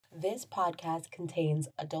This podcast contains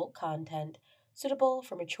adult content suitable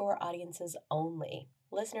for mature audiences only.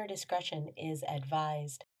 Listener discretion is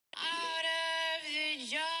advised. Out of the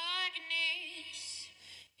darkness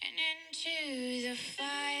and into the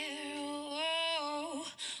fire. Whoa,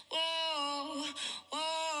 whoa,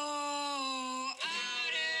 whoa.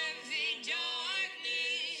 Out of the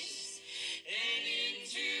darkness and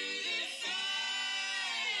into the fire.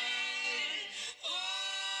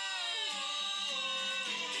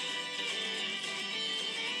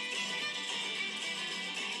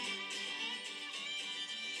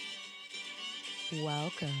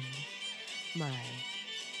 Welcome, my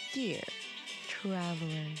dear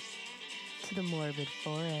travelers, to the Morbid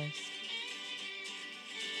Forest.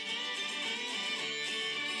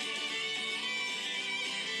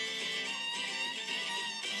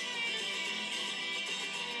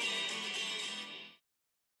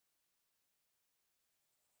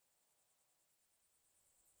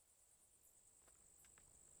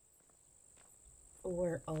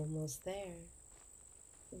 We're almost there.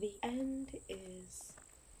 The end is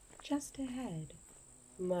just ahead,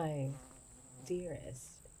 my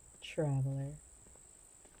dearest traveler.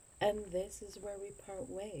 And this is where we part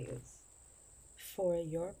ways. For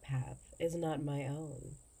your path is not my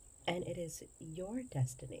own, and it is your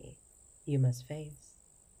destiny you must face.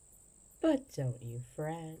 But don't you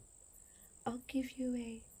fret. I'll give you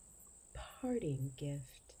a parting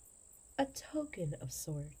gift, a token of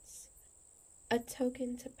sorts, a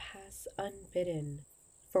token to pass unbidden.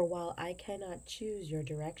 For while I cannot choose your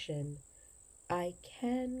direction, I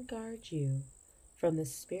can guard you from the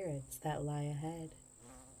spirits that lie ahead.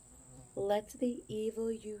 Let the evil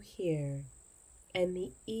you hear and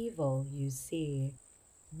the evil you see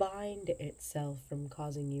bind itself from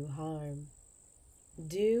causing you harm.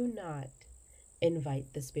 Do not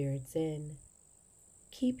invite the spirits in.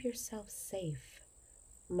 Keep yourself safe,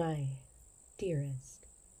 my dearest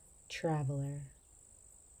traveler,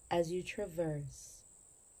 as you traverse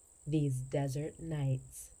these desert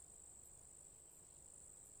nights.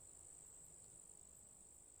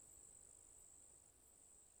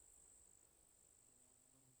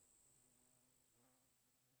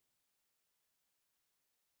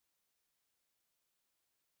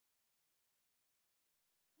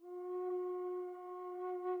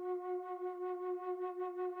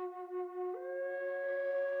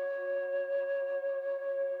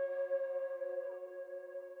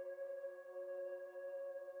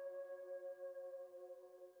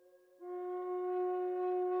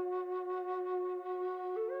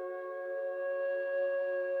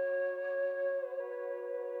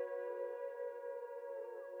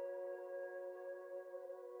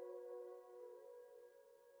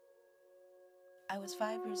 I was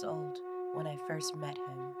 5 years old when I first met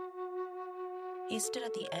him. He stood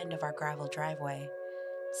at the end of our gravel driveway,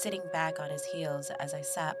 sitting back on his heels as I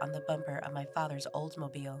sat on the bumper of my father's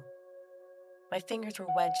Oldsmobile. My fingers were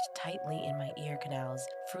wedged tightly in my ear canals,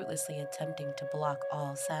 fruitlessly attempting to block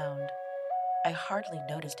all sound. I hardly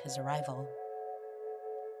noticed his arrival.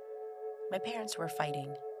 My parents were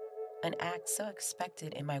fighting, an act so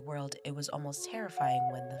expected in my world it was almost terrifying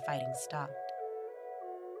when the fighting stopped.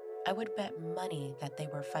 I would bet money that they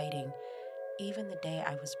were fighting even the day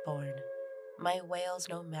I was born. My wail's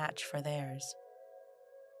no match for theirs.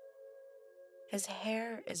 His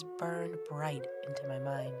hair is burned bright into my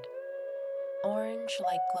mind. Orange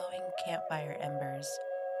like glowing campfire embers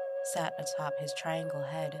sat atop his triangle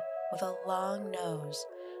head with a long nose,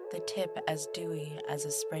 the tip as dewy as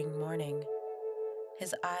a spring morning.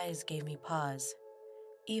 His eyes gave me pause.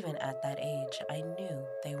 Even at that age, I knew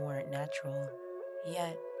they weren't natural,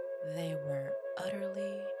 yet they were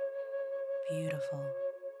utterly beautiful.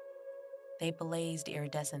 They blazed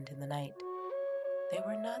iridescent in the night. They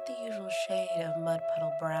were not the usual shade of mud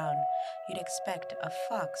puddle brown you'd expect a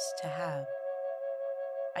fox to have.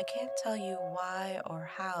 I can't tell you why or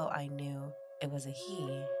how I knew it was a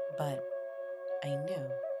he, but I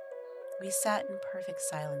knew. We sat in perfect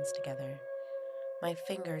silence together, my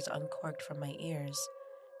fingers uncorked from my ears,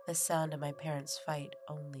 the sound of my parents' fight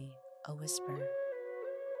only a whisper.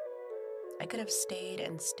 I could have stayed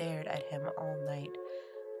and stared at him all night,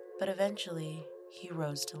 but eventually he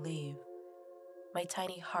rose to leave. My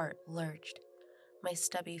tiny heart lurched, my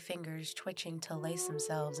stubby fingers twitching to lace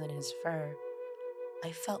themselves in his fur.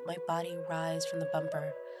 I felt my body rise from the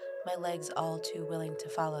bumper, my legs all too willing to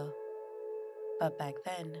follow. But back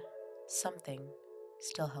then, something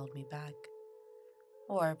still held me back.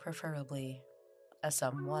 Or preferably, a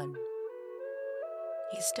someone.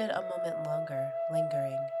 He stood a moment longer,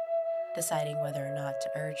 lingering, deciding whether or not to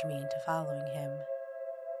urge me into following him.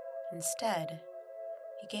 Instead,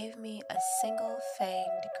 He gave me a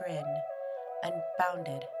single-fanged grin and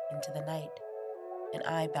bounded into the night, and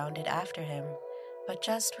I bounded after him, but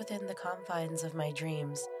just within the confines of my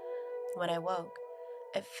dreams. When I woke,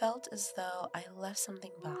 it felt as though I left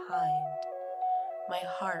something behind. My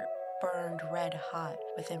heart burned red hot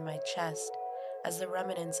within my chest as the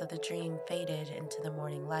remnants of the dream faded into the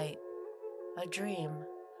morning light. A dream,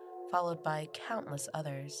 followed by countless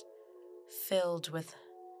others, filled with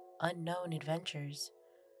unknown adventures.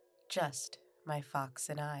 Just my fox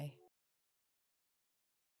and I.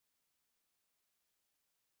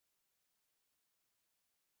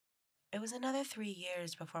 It was another 3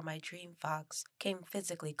 years before my dream fox came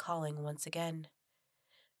physically calling once again.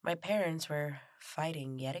 My parents were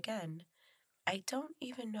fighting yet again. I don't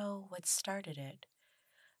even know what started it,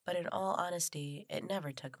 but in all honesty, it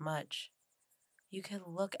never took much. You could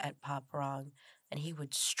look at Pop wrong, and he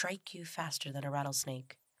would strike you faster than a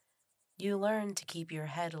rattlesnake. You learn to keep your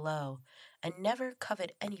head low and never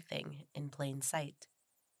covet anything in plain sight.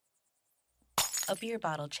 A beer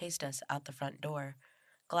bottle chased us out the front door,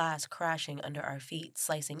 glass crashing under our feet,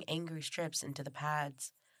 slicing angry strips into the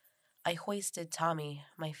pads. I hoisted Tommy,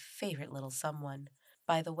 my favorite little someone,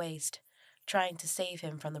 by the waist, trying to save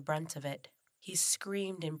him from the brunt of it. He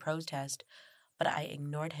screamed in protest, but I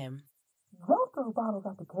ignored him. Don't throw bottles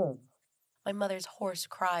at the kids. My mother's hoarse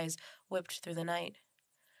cries whipped through the night.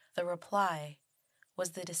 The reply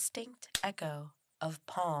was the distinct echo of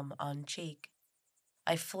palm on cheek.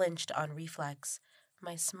 I flinched on reflex,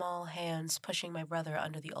 my small hands pushing my brother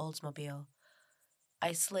under the Oldsmobile.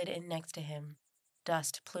 I slid in next to him,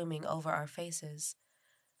 dust pluming over our faces.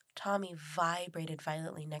 Tommy vibrated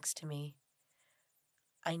violently next to me.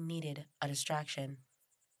 I needed a distraction.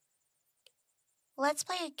 Let's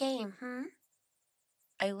play a game,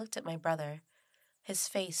 I looked at my brother, his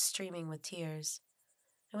face streaming with tears.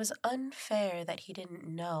 It was unfair that he didn't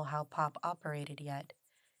know how Pop operated yet.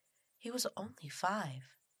 He was only 5.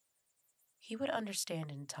 He would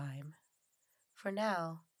understand in time. For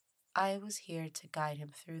now, I was here to guide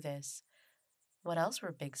him through this. What else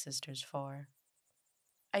were big sisters for?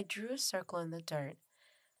 I drew a circle in the dirt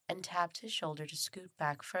and tapped his shoulder to scoot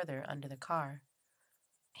back further under the car.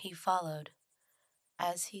 He followed,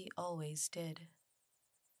 as he always did.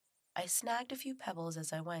 I snagged a few pebbles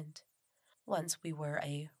as I went. Once we were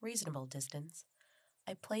a reasonable distance,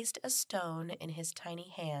 I placed a stone in his tiny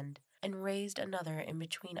hand and raised another in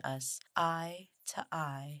between us, eye to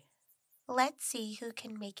eye. Let's see who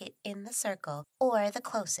can make it in the circle or the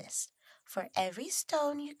closest. For every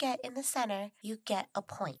stone you get in the center, you get a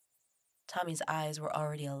point. Tommy's eyes were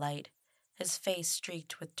already alight, his face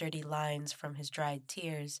streaked with dirty lines from his dried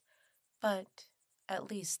tears, but at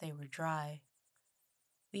least they were dry.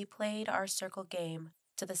 We played our circle game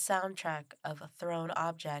to the soundtrack of thrown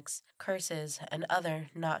objects, curses, and other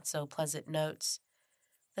not-so-pleasant notes.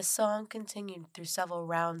 The song continued through several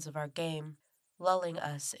rounds of our game, lulling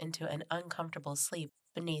us into an uncomfortable sleep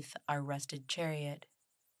beneath our rusted chariot.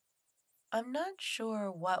 I'm not sure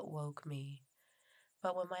what woke me,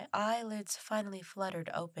 but when my eyelids finally fluttered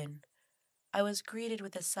open, I was greeted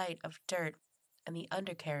with a sight of dirt and the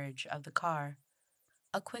undercarriage of the car.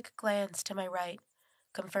 A quick glance to my right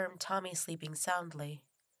confirmed Tommy sleeping soundly.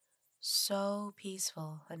 So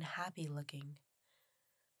peaceful and happy-looking.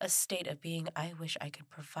 A state of being I wish I could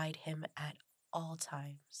provide him at all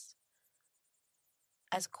times.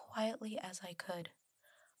 As quietly as I could,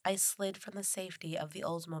 I slid from the safety of the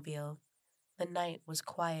Oldsmobile. The night was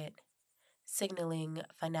quiet, signaling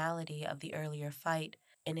finality of the earlier fight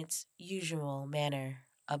in its usual manner,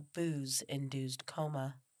 a booze-induced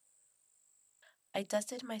coma. I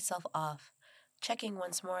dusted myself off, checking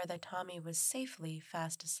once more that Tommy was safely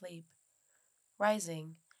fast asleep.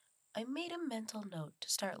 Rising, I made a mental note to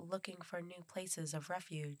start looking for new places of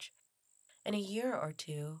refuge. In a year or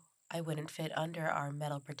 2, I wouldn't fit under our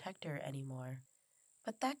metal protector anymore.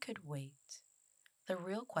 But that could wait. The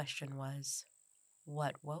real question was,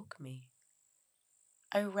 what woke me?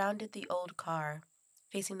 I rounded the old car,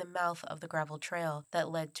 facing the mouth of the gravel trail that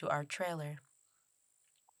led to our trailer.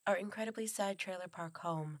 Our incredibly sad trailer park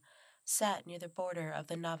home sat near the border of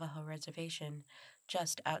the Navajo reservation,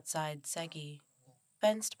 just outside Segi.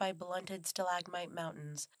 Fenced by blunted stalagmite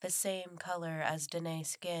mountains, the same color as Danae's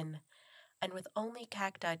skin, and with only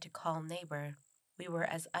cacti to call neighbor, we were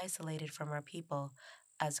as isolated from our people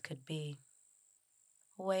as could be.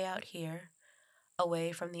 Way out here,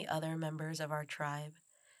 away from the other members of our tribe,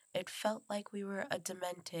 it felt like we were a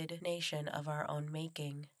demented nation of our own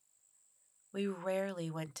making. We rarely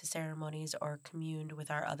went to ceremonies or communed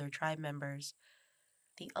with our other tribe members.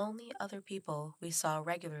 The only other people we saw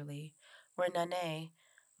regularly were Nanae,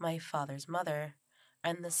 my father's mother,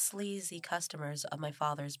 and the sleazy customers of my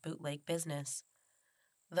father's bootleg business.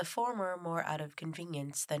 The former more out of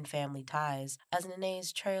convenience than family ties, as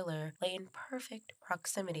Nene's trailer lay in perfect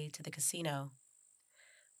proximity to the casino.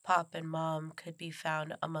 Pop and Mom could be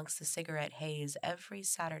found amongst the cigarette haze every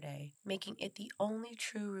Saturday, making it the only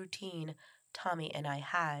true routine Tommy and I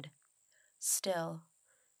had. Still,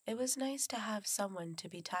 it was nice to have someone to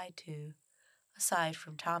be tied to, aside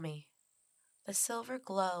from Tommy. The silver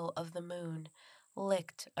glow of the moon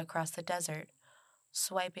licked across the desert,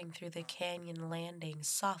 swiping through the canyon landing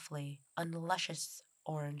softly on luscious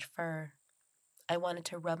orange fur. I wanted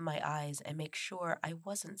to rub my eyes and make sure I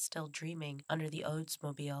wasn't still dreaming under the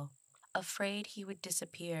Oldsmobile, afraid he would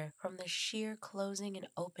disappear from the sheer closing and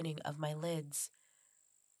opening of my lids.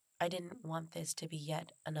 I didn't want this to be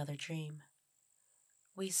yet another dream.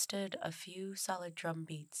 We stood a few solid drum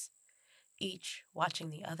beats, each watching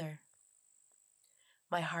the other.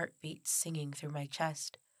 My heart beat singing through my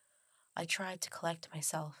chest. I tried to collect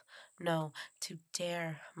myself, no, to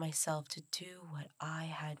dare myself to do what I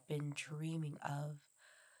had been dreaming of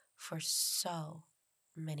for so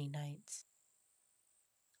many nights.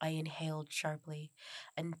 I inhaled sharply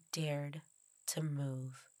and dared to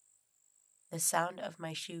move. The sound of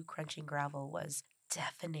my shoe crunching gravel was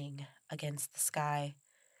deafening against the sky.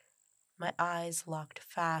 My eyes locked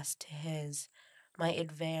fast to his. My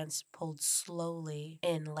advance pulled slowly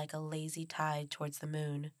in like a lazy tide towards the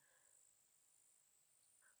moon.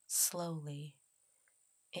 Slowly,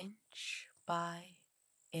 inch by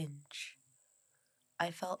inch,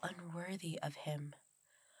 I felt unworthy of him,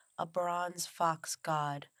 a bronze fox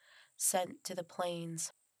god sent to the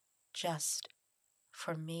plains just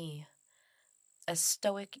for me. A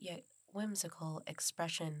stoic yet whimsical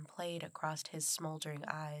expression played across his smoldering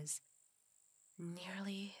eyes.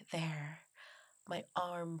 Nearly there, my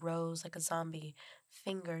arm rose like a zombie,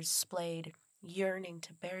 fingers splayed, yearning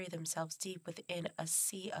to bury themselves deep within a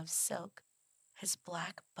sea of silk. His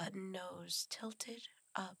black button nose tilted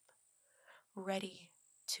up, ready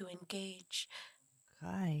to engage.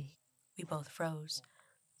 Kai. We both froze,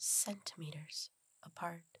 centimeters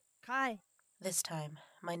apart. Kai. This time,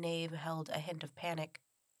 my nave held a hint of panic.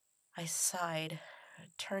 I sighed,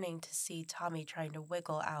 turning to see Tommy trying to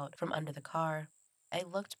wiggle out from under the car. I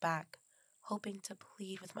looked back, hoping to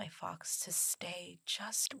plead with my fox to stay,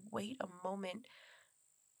 just wait a moment,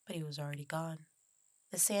 but he was already gone.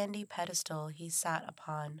 The sandy pedestal he sat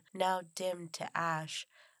upon now dimmed to ash,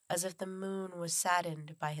 as if the moon was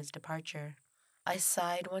saddened by his departure. I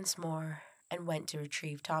sighed once more and went to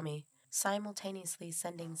retrieve Tommy, simultaneously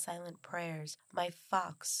sending silent prayers. My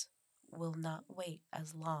fox will not wait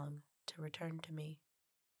as long to return to me.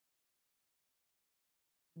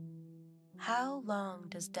 How long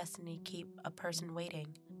does destiny keep a person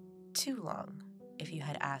waiting? Too long, if you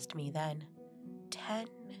had asked me then. 10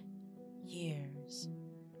 years.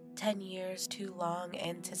 10 years too long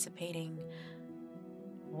anticipating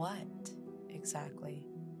what exactly?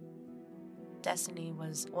 Destiny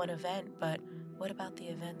was one event, but what about the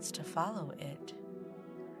events to follow it?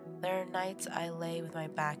 There are nights I lay with my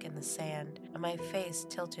back in the sand and my face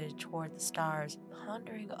tilted toward the stars,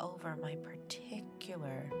 pondering over my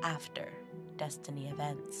particular after-destiny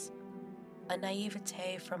events. A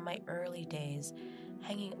naivete from my early days,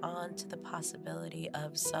 hanging on to the possibility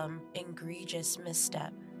of some egregious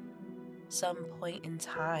misstep. Some point in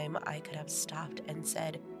time I could have stopped and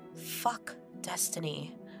said, "Fuck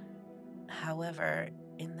destiny." However,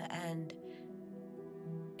 in the end,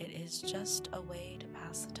 it is just a way to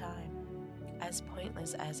pass the time. As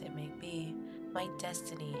pointless as it may be, my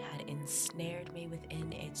destiny had ensnared me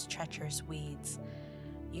within its treacherous weeds,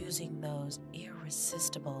 using those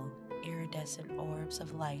irresistible, iridescent orbs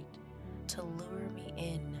of light to lure me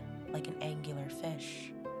in like an angular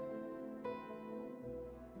fish.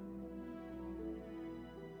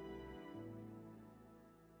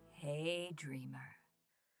 Hey, dreamer.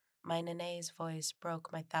 My Nene's voice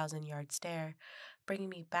broke my 1,000-yard stare, bringing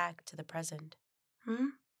me back to the present.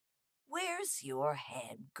 Where's your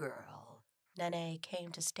head, girl? Nene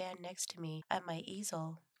came to stand next to me at my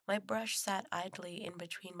easel. My brush sat idly in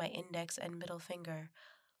between my index and middle finger,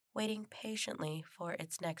 waiting patiently for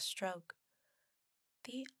its next stroke.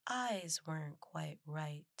 The eyes weren't quite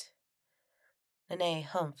right. Nene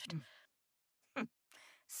humphed.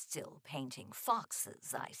 Still painting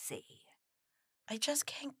foxes, I see. I just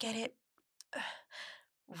can't get it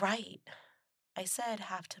right, I said,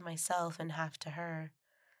 half to myself and half to her.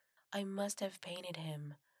 I must have painted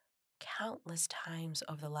him countless times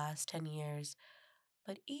over the last 10 years,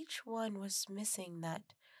 but each one was missing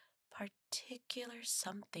that particular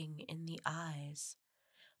something in the eyes.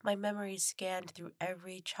 My memory scanned through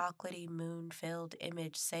every chocolatey moon-filled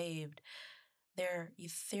image saved. Their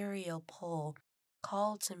ethereal pull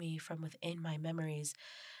called to me from within my memories,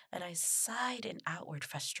 and I sighed in outward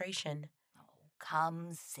frustration. Oh,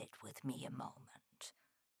 come sit with me a moment.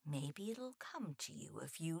 Maybe it'll come to you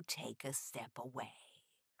if you take a step away.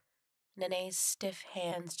 Nene's stiff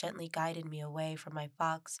hands gently guided me away from my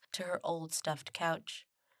fox to her old stuffed couch.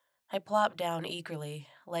 I plopped down eagerly,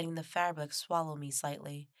 letting the fabric swallow me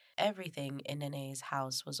slightly. Everything in Nene's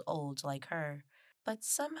house was old like her, but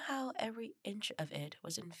somehow every inch of it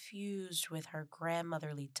was infused with her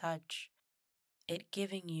grandmotherly touch, it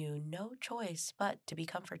giving you no choice but to be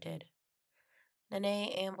comforted.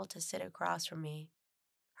 Nene ambled to sit across from me,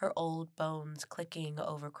 her old bones clicking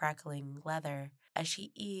over crackling leather as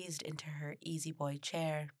she eased into her easy boy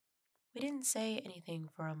chair. We didn't say anything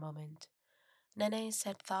for a moment. Nene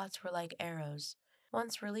said thoughts were like arrows.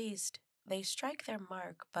 Once released, they strike their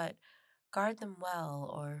mark, but guard them well,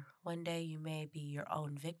 or one day you may be your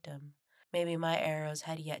own victim. Maybe my arrows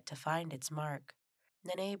had yet to find its mark.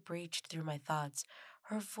 Nene breached through my thoughts,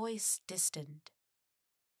 her voice distant.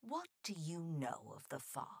 What do you know of the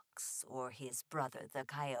fox or his brother, the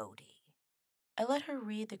coyote? I let her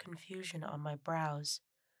read the confusion on my brows.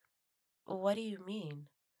 What do you mean?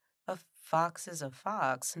 A fox is a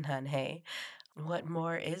fox, Nene. What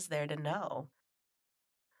more is there to know?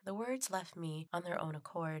 The words left me on their own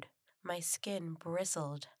accord. My skin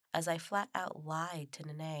bristled as I flat out lied to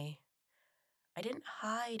Nene. I didn't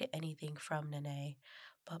hide anything from Nene,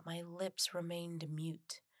 but my lips remained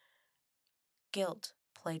mute. Guilt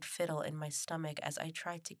played fiddle in my stomach as I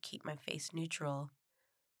tried to keep my face neutral.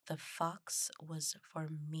 The fox was for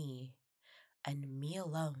me, and me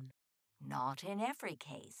alone. Not in every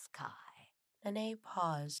case, Kai. Nene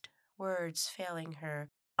paused, words failing her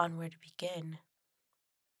on where to begin.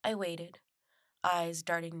 I waited, eyes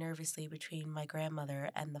darting nervously between my grandmother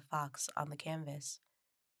and the fox on the canvas.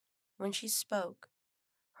 When she spoke,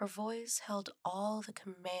 her voice held all the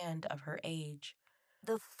command of her age.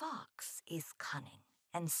 The fox is cunning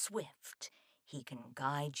and swift. He can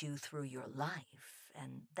guide you through your life,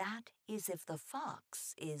 and that is if the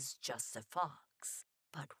fox is just a fox.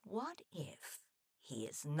 But what if he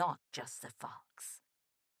is not just a fox?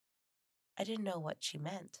 I didn't know what she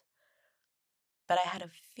meant, but I had a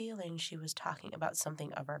feeling she was talking about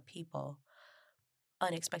something of our people.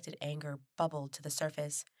 Unexpected anger bubbled to the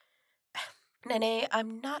surface. Nene,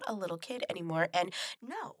 I'm not a little kid anymore, and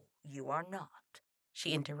No, you are not.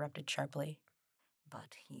 she interrupted sharply.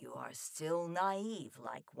 But you are still naive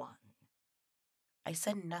like one. I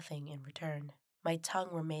said nothing in return, my tongue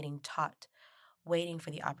remaining taut, waiting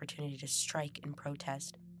for the opportunity to strike in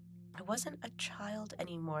protest. I wasn't a child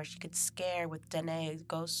anymore she could scare with Danae's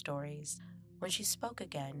ghost stories. When she spoke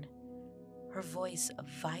again, her voice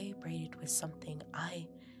vibrated with something I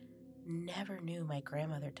never knew my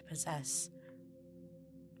grandmother to possess.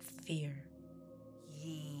 Fear.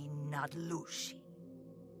 Ye Nadlushi.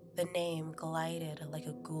 The name glided like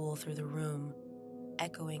a ghoul through the room,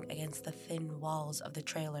 echoing against the thin walls of the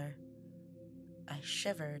trailer. I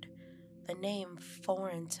shivered, the name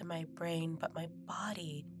foreign to my brain, but my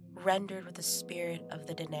body, rendered with the spirit of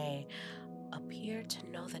the Danae, appeared to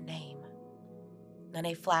know the name.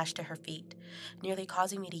 Nene flashed to her feet, nearly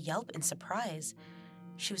causing me to yelp in surprise.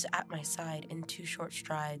 She was at my side in 2 short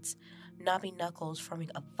strides, knobby knuckles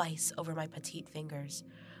forming a vice over my petite fingers.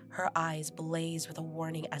 Her eyes blazed with a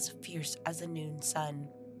warning as fierce as the noon sun.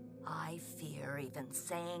 I fear even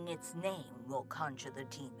saying its name will conjure the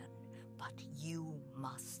demon, but you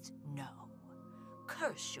must know.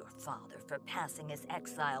 Curse your father for passing his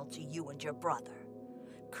exile to you and your brother.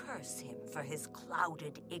 Curse him for his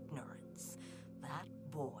clouded ignorance. That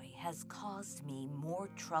boy has caused me more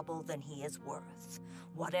trouble than he is worth.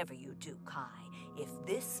 Whatever you do, Kai, if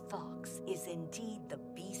this fox is indeed the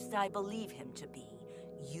beast I believe him to be,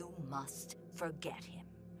 you must forget him.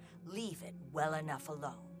 Leave it well enough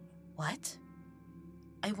alone. What?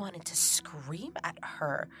 I wanted to scream at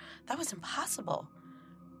her. That was impossible.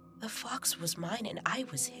 The fox was mine and I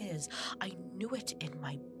was his. I knew it in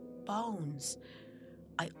my bones.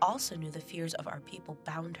 I also knew the fears of our people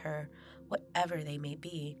bound her, whatever they may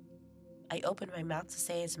be. I opened my mouth to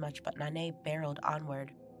say as much, but Nane barreled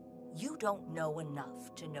onward. You don't know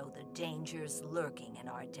enough to know the dangers lurking in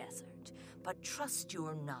our desert, but trust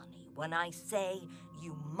your Nani when I say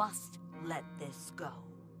you must let this go.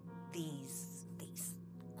 These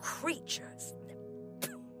creatures.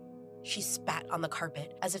 She spat on the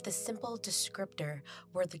carpet as if the simple descriptor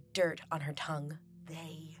were the dirt on her tongue.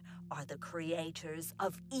 They are the creators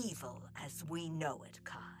of evil as we know it,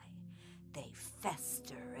 Kai. They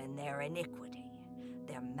fester in their iniquity.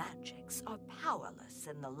 their magics are powerless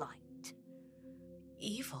in the light.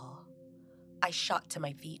 Evil. I shot to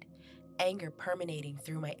my feet, anger permeating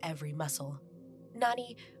through my every muscle.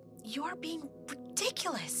 Nani, you are being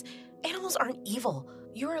ridiculous. Animals aren't evil.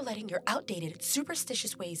 You are letting your outdated,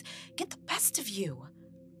 superstitious ways get the best of you.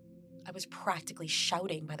 I was practically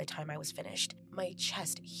shouting by the time I was finished, my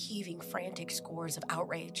chest heaving frantic scores of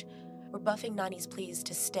outrage. Rebuffing Nani's pleas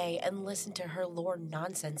to stay and listen to her lore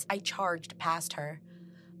nonsense, I charged past her.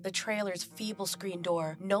 The trailer's feeble screen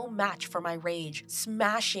door, no match for my rage,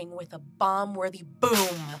 smashing with a bomb-worthy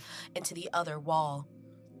boom into the other wall.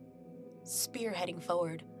 Spearheading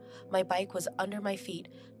forward, my bike was under my feet,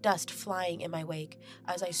 dust flying in my wake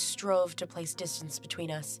as I strove to place distance between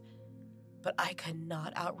us. But I could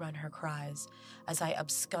not outrun her cries as I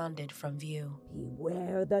absconded from view.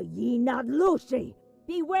 Beware the Ye-Not Lucy!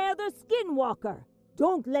 Beware the Skinwalker!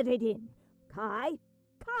 Don't let it in! Kai!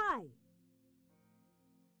 Kai!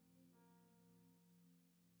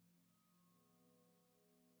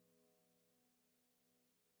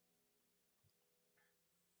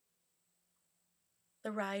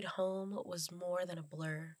 The ride home was more than a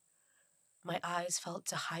blur. My eyes felt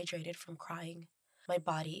dehydrated from crying. My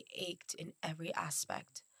body ached in every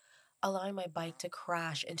aspect. Allowing my bike to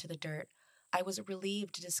crash into the dirt, I was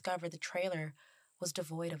relieved to discover the trailer was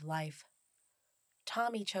devoid of life.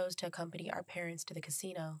 Tommy chose to accompany our parents to the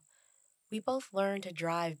casino. We both learned to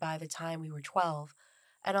drive by the time we were 12,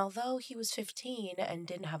 and although he was 15 and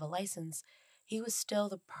didn't have a license, he was still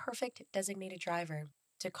the perfect designated driver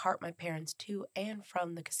to cart my parents to and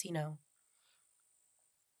from the casino.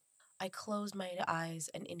 I closed my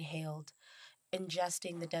eyes and inhaled,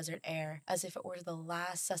 ingesting the desert air as if it were the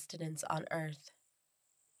last sustenance on earth.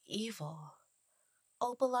 Evil.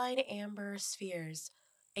 Opaline amber spheres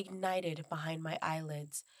ignited behind my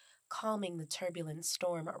eyelids, calming the turbulent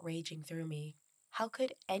storm raging through me. How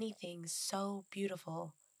could anything so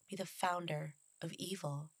beautiful be the founder of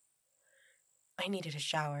evil? I needed a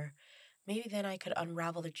shower. Maybe then I could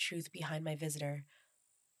unravel the truth behind my visitor.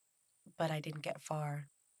 But I didn't get far.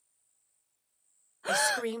 I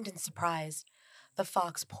screamed in surprise. The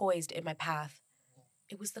fox poised in my path.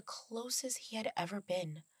 It was the closest he had ever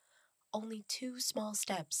been. Only 2 small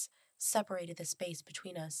steps separated the space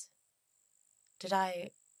between us. Did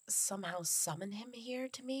I somehow summon him here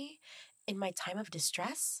to me in my time of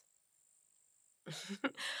distress?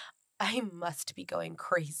 I must be going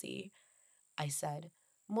crazy, I said,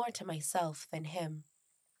 more to myself than him.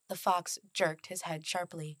 The fox jerked his head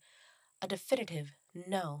sharply, a definitive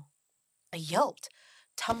no. I yelped,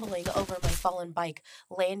 tumbling over my fallen bike,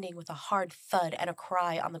 landing with a hard thud and a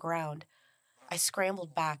cry on the ground. I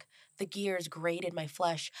scrambled back. The gears grated my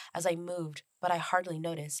flesh as I moved, but I hardly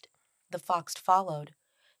noticed. The fox followed,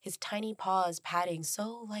 his tiny paws padding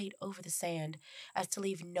so light over the sand as to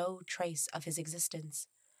leave no trace of his existence.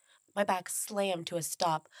 My back slammed to a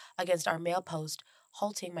stop against our mailpost,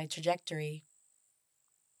 halting my trajectory.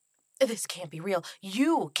 This can't be real.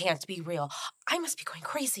 You can't be real. I must be going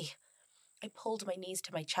crazy. I pulled my knees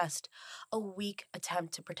to my chest, a weak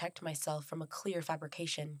attempt to protect myself from a clear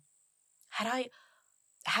fabrication. Had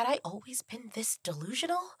I always been this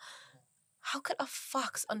delusional? How could a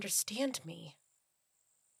fox understand me?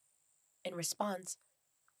 In response,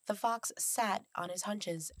 the fox sat on his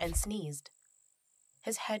haunches and sneezed,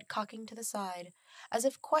 his head cocking to the side, as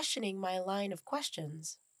if questioning my line of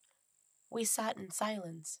questions. We sat in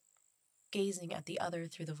silence, gazing at the other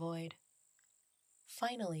through the void.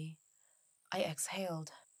 Finally, I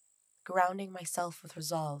exhaled, grounding myself with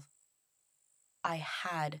resolve. I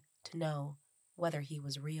had to know whether he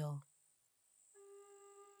was real.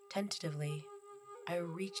 Tentatively, I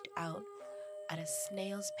reached out at a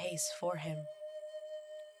snail's pace for him.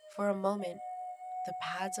 For a moment, the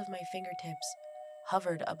pads of my fingertips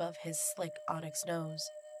hovered above his slick onyx nose.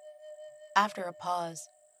 After a pause,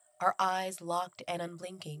 our eyes locked and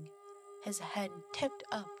unblinking, his head tipped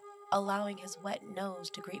up, allowing his wet nose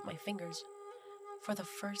to greet my fingers for the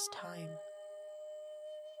first time.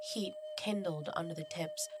 Heat kindled under the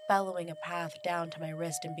tips, bellowing a path down to my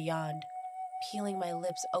wrist and beyond, peeling my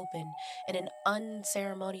lips open in an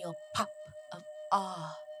unceremonial pop of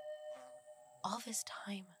awe. All this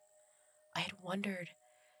time, I had wondered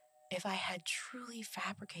if I had truly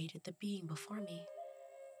fabricated the being before me.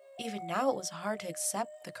 Even now it was hard to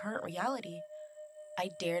accept the current reality. I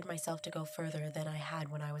dared myself to go further than I had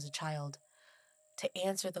when I was a child, to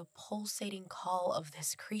answer the pulsating call of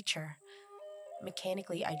this creature.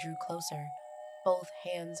 Mechanically, I drew closer, both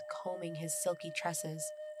hands combing his silky tresses.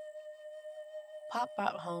 Pop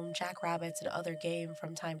brought home jackrabbits and other game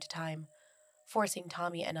from time to time, forcing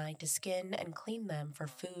Tommy and I to skin and clean them for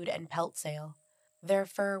food and pelt sale. Their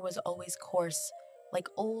fur was always coarse, like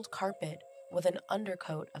old carpet, with an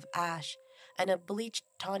undercoat of ash and a bleached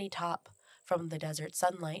tawny top from the desert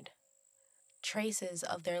sunlight. Traces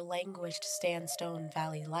of their languished sandstone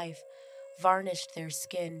valley life varnished their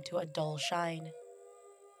skin to a dull shine.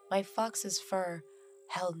 My fox's fur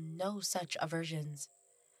held no such aversions.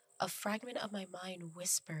 A fragment of my mind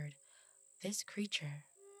whispered, this creature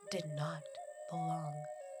did not belong.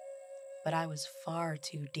 But I was far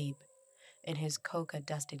too deep in his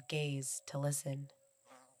coca-dusted gaze to listen.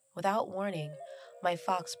 Without warning, my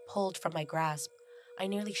fox pulled from my grasp. I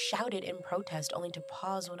nearly shouted in protest, only to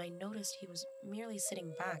pause when I noticed he was merely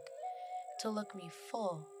sitting back to look me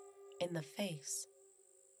full in the face.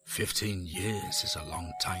 15 years is a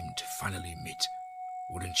long time to finally meet.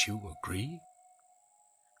 Wouldn't you agree?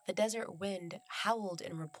 The desert wind howled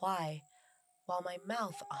in reply, while my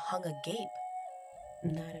mouth hung agape.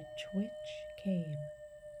 Not a twitch came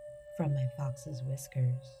from my fox's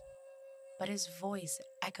whiskers, but his voice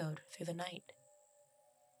echoed through the night.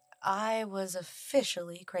 I was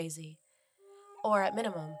officially crazy, or at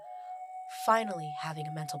minimum, finally having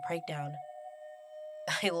a mental breakdown.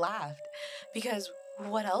 I laughed, because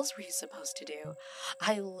what else were you supposed to do?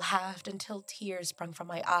 I laughed until tears sprung from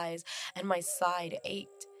my eyes and my side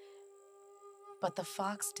ached. But the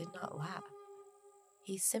fox did not laugh.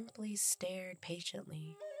 He simply stared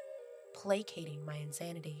patiently, placating my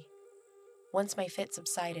insanity. Once my fit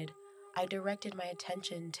subsided, I directed my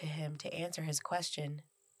attention to him to answer his question.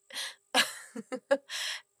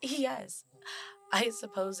 Yes, I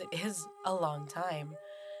suppose it is a long time.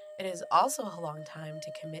 It is also a long time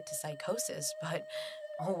to commit to psychosis, but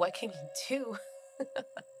what can you do?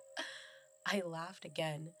 I laughed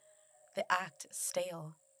again, the act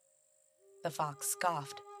stale. The fox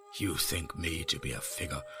scoffed. You think me to be a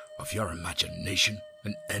figure of your imagination,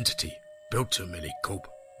 an entity built to merely cope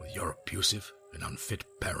with your abusive and unfit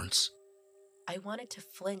parents? I wanted to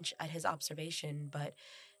flinch at his observation, but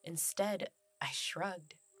instead I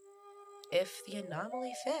shrugged. If the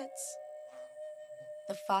anomaly fits.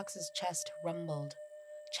 The fox's chest rumbled,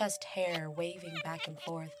 chest hair waving back and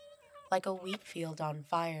forth like a wheat field on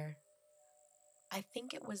fire. I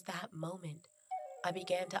think it was that moment I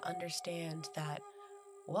began to understand that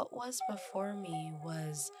what was before me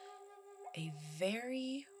was a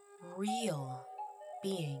very real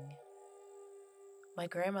being. My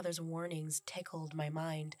grandmother's warnings tickled my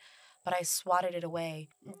mind, but I swatted it away,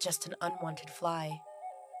 just an unwanted fly.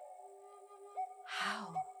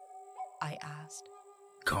 How? I asked.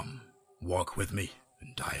 Come, walk with me,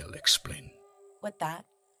 and I'll explain. With that,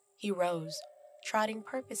 he rose, trotting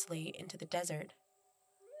purposely into the desert.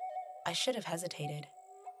 I should have hesitated,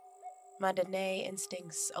 my Danae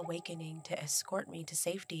instincts awakening to escort me to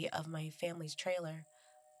safety of my family's trailer.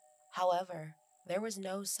 However, there was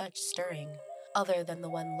no such stirring, other than the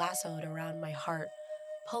one lassoed around my heart,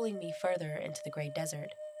 pulling me further into the great desert.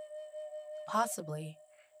 Possibly,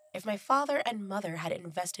 if my father and mother had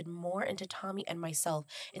invested more into Tommy and myself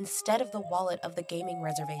instead of the wallet of the gaming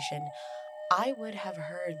reservation, I would have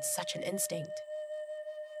heard such an instinct.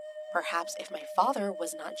 Perhaps if my father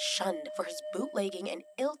was not shunned for his bootlegging and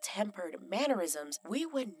ill-tempered mannerisms, we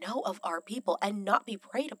would know of our people and not be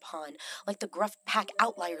preyed upon like the gruff pack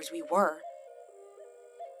outliers we were.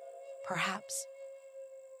 Perhaps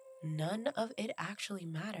none of it actually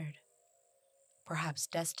mattered. Perhaps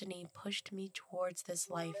destiny pushed me towards this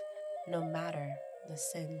life, no matter the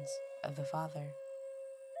sins of the father.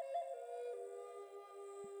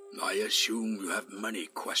 I assume you have many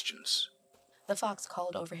questions. The fox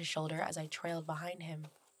called over his shoulder as I trailed behind him.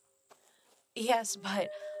 Yes, but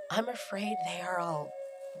I'm afraid they are all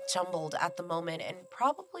jumbled at the moment and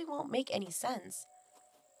probably won't make any sense.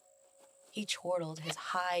 He chortled his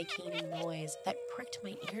high, keening noise that pricked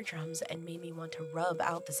my eardrums and made me want to rub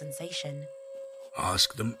out the sensation.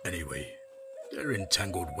 Ask them anyway. Their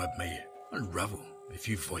entangled web may unravel if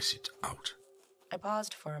you voice it out. I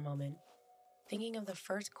paused for a moment, thinking of the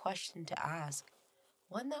first question to ask,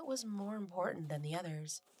 one that was more important than the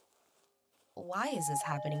others. Why is this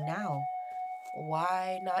happening now?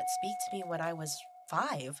 Why not speak to me when I was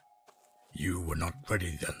 5? You were not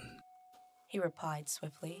ready then, he replied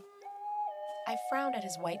swiftly. I frowned at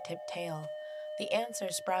his white-tipped tail, the answer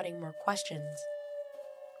sprouting more questions.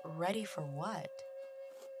 Ready for what?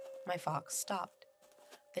 My fox stopped,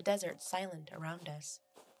 the desert silent around us.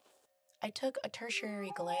 I took a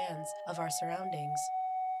tertiary glance of our surroundings.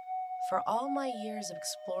 For all my years of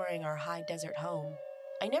exploring our high desert home,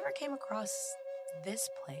 I never came across this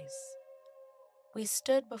place. We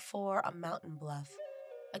stood before a mountain bluff.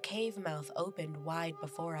 A cave mouth opened wide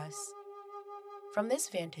before us. From this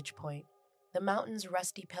vantage point, The mountain's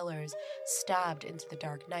rusty pillars stabbed into the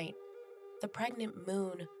dark night. The pregnant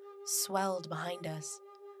moon swelled behind us,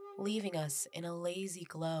 leaving us in a lazy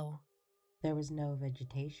glow. There was no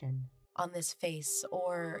vegetation on this face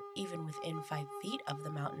or even within 5 feet of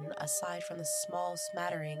the mountain, aside from the small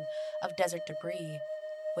smattering of desert debris,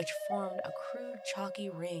 which formed a crude chalky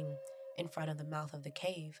ring in front of the mouth of the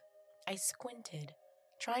cave. I squinted,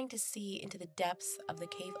 trying to see into the depths of the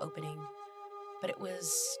cave opening, but it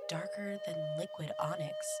was darker than liquid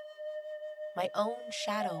onyx. My own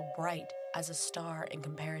shadow bright as a star in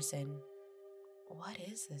comparison. "What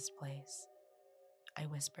is this place?" I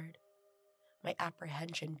whispered, my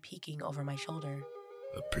apprehension peeking over my shoulder.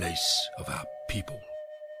 "A place of our people."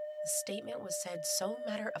 The statement was said so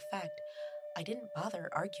matter-of-fact, I didn't bother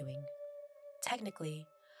arguing. Technically,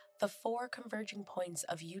 the 4 converging points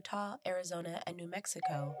of Utah, Arizona, and New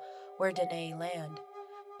Mexico were Dene land,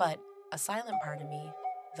 but a silent part of me,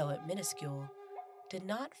 though it minuscule, did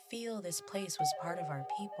not feel this place was part of our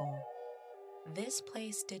people. This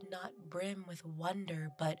place did not brim with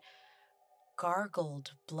wonder, but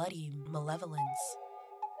gargled bloody malevolence.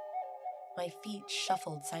 My feet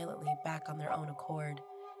shuffled silently back on their own accord.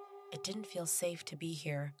 It didn't feel safe to be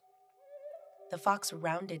here. The fox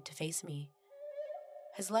rounded to face me.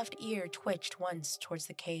 His left ear twitched once towards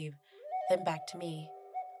the cave, then back to me,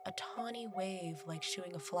 a tawny wave like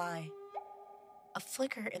shooing a fly. A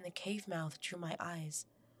flicker in the cave mouth drew my eyes,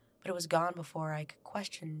 but it was gone before I could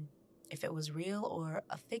question if it was real or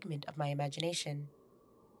a figment of my imagination.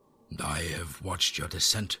 "I have watched your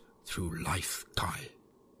descent through life, Kai.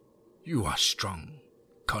 You are strong,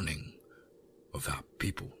 cunning, of our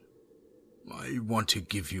people. I want to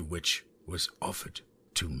give you which was offered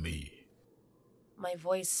to me." My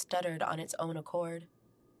voice stuttered on its own accord.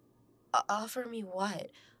 Offer me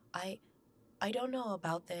what? I don't know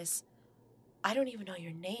about this. I don't even know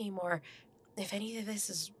your name or if any of this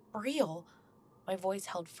is real." My voice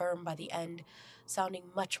held firm by the end,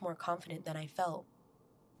 sounding much more confident than I felt.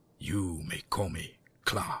 "You may call me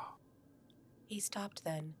Kla." He stopped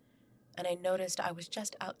then, and I noticed I was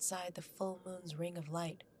just outside the full moon's ring of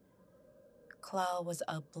light. Kla was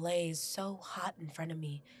ablaze so hot in front of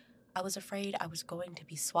me, I was afraid I was going to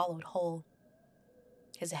be swallowed whole.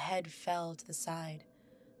 His head fell to the side,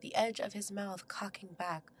 the edge of his mouth cocking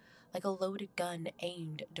back like a loaded gun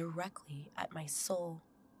aimed directly at my soul.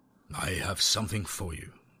 "I have something for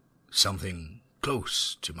you, something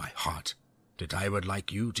close to my heart that I would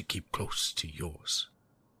like you to keep close to yours."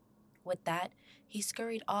 With that, he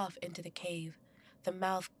scurried off into the cave, the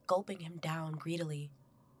mouth gulping him down greedily.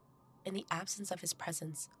 In the absence of his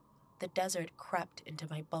presence, the desert crept into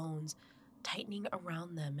my bones, tightening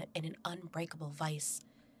around them in an unbreakable vice.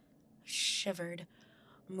 I shivered,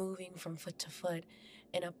 moving from foot to foot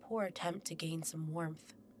in a poor attempt to gain some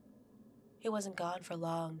warmth. He wasn't gone for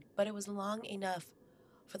long, but it was long enough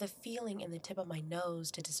for the feeling in the tip of my nose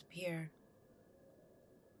to disappear.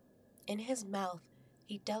 In his mouth,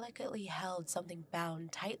 he delicately held something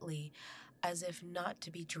bound tightly, as if not to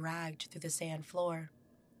be dragged through the sand floor.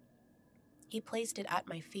 He placed it at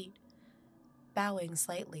my feet, bowing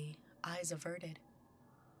slightly, eyes averted.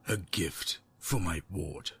 "A gift for my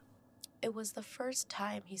ward." It was the first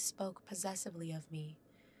time he spoke possessively of me,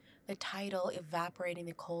 the title evaporating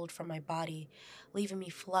the cold from my body, leaving me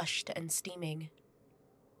flushed and steaming.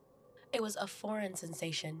 It was a foreign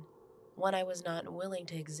sensation, one I was not willing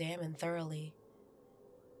to examine thoroughly.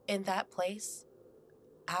 In that place,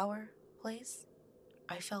 our place,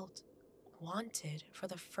 I felt wanted for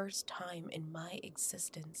the first time in my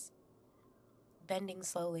existence. Bending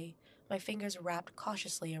slowly, my fingers wrapped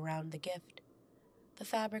cautiously around the gift. The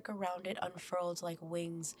fabric around it unfurled like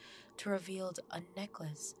wings to reveal a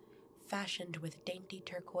necklace fashioned with dainty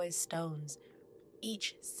turquoise stones,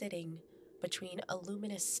 each sitting between a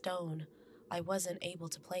luminous stone I wasn't able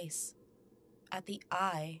to place. At the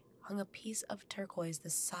eye hung a piece of turquoise the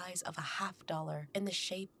size of a $50 in the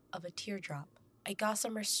shape of a teardrop. A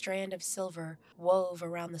gossamer strand of silver wove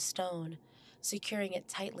around the stone, securing it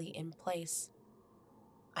tightly in place.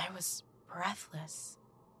 I was breathless.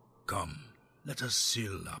 "Come, let us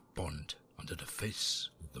seal our bond under the face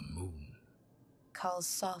of the moon." Kal's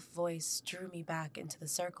soft voice drew me back into the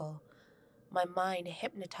circle, my mind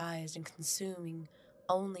hypnotized and consuming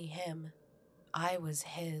only him. I was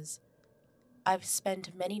his. I've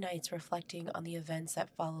spent many nights reflecting on the events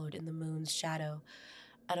that followed in the moon's shadow,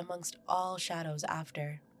 and amongst all shadows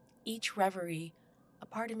after. Each reverie, a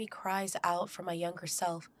part of me cries out for my younger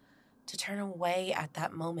self to turn away at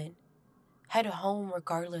that moment. Head home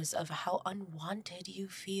regardless of how unwanted you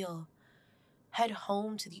feel. Head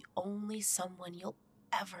home to the only someone you'll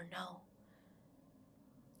ever know.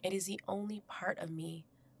 It is the only part of me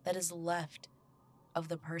that is left of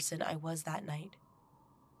the person I was that night.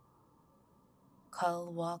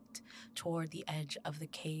 Cull walked toward the edge of the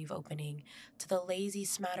cave opening to the lazy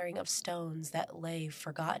smattering of stones that lay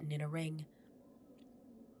forgotten in a ring.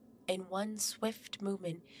 In one swift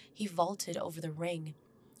movement, he vaulted over the ring.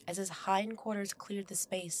 As his hindquarters cleared the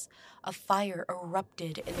space, a fire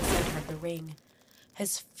erupted in the center of the ring,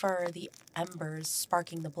 his fur the embers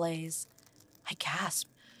sparking the blaze. I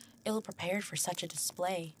gasped, ill-prepared for such a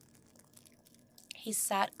display. He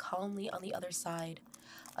sat calmly on the other side,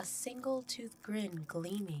 a single-toothed grin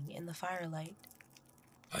gleaming in the firelight.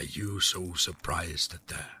 Are you so surprised that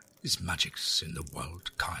there is magics in the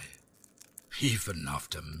world, Kai? Even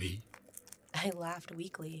after me? I laughed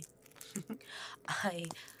weakly.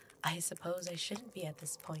 I suppose I shouldn't be at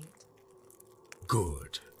this point.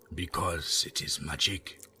 Good, because it is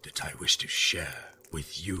magic that I wish to share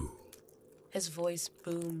with you. His voice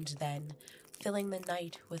boomed then, filling the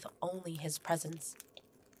night with only his presence.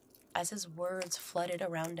 As his words flooded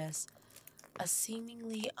around us, a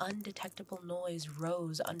seemingly undetectable noise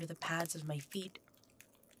rose under the pads of my feet.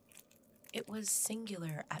 It was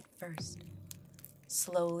singular at first,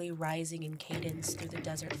 slowly rising in cadence through the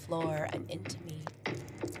desert floor and into me.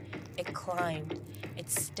 It climbed,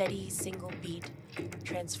 its steady single beat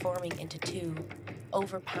transforming into two,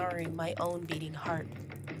 overpowering my own beating heart.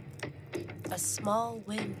 A small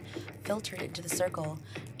wind filtered into the circle,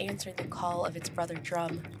 answering the call of its brother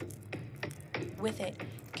drum. With it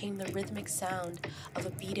came the rhythmic sound of a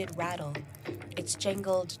beaded rattle, its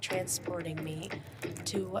jangled transporting me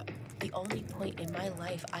to the only point in my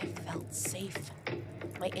life I felt safe,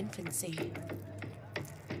 my infancy.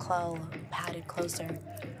 Clull padded closer,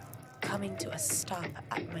 coming to a stop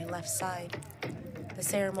at my left side, the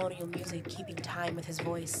ceremonial music keeping time with his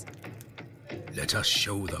voice. Let us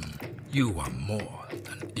show them you are more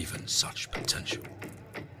than even such potential.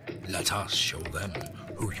 Let us show them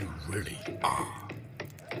who you really are.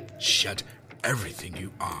 Shed everything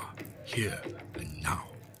you are, here and now.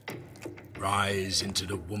 Rise into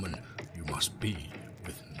the woman you must be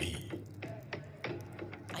with me.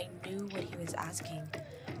 I knew what he was asking,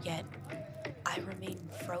 yet I remained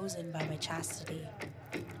frozen by my chastity.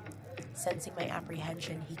 Sensing my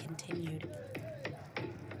apprehension, he continued.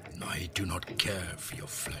 I do not care for your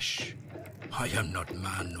flesh. I am not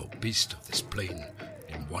man nor beast of this plane,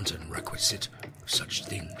 in wanton requisite of such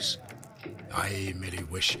things. I merely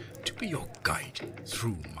wish to be your guide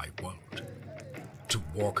through my world, to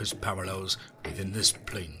walk as parallels within this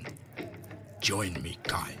plane. Join me,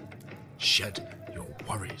 Kai. Shed your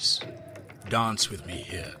worries. Dance with me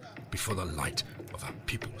here before the light of our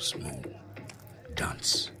people's moon.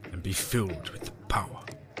 Dance and be filled with the power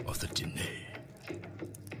of the Dene.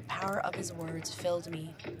 Power of his words filled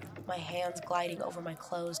me, my hands gliding over my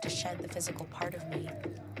clothes to shed the physical part of me.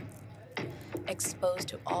 Exposed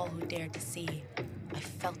to all who dared to see, I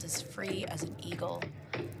felt as free as an eagle.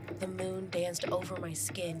 The moon danced over my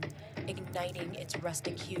skin, igniting its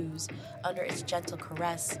rustic hues under its gentle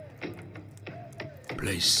caress.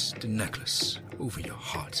 Place the necklace over your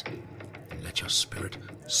heart and let your spirit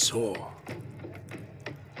soar.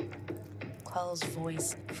 Quell's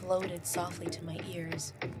voice floated softly to my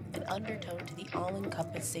ears, an undertone to the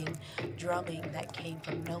all-encompassing drumming that came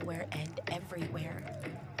from nowhere and everywhere.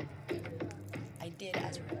 I did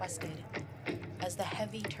as requested. As the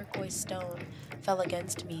heavy turquoise stone fell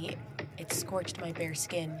against me, it scorched my bare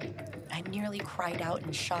skin. I nearly cried out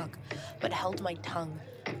in shock, but held my tongue,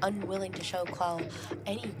 unwilling to show Quell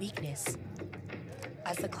any weakness.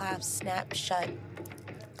 As the clasp snapped shut,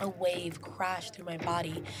 a wave crashed through my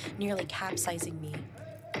body, nearly capsizing me.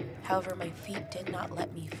 However, my feet did not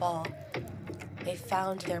let me fall. They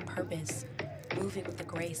found their purpose, moving with a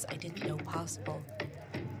grace I didn't know possible.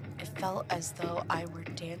 It felt as though I were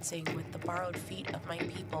dancing with the borrowed feet of my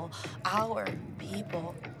people, our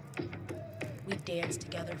people. We danced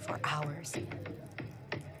together for hours.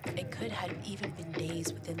 It could have even been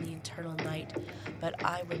days within the eternal night, but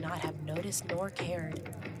I would not have noticed nor cared.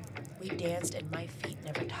 We danced and my feet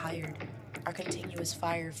never tired, our continuous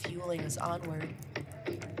fire fueling us onward.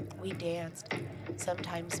 We danced,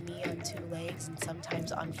 sometimes me on 2 legs and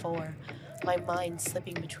sometimes on 4, my mind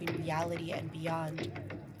slipping between reality and beyond.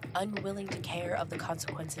 Unwilling to care of the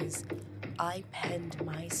consequences, I penned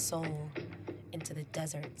my soul into the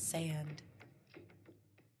desert sand.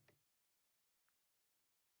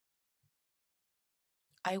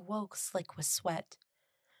 I woke slick with sweat,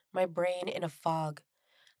 my brain in a fog,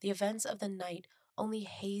 the events of the night only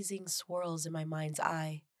hazing swirls in my mind's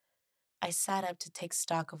eye. I sat up to take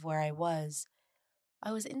stock of where I was.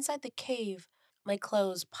 I was inside the cave, my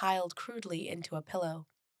clothes piled crudely into a pillow.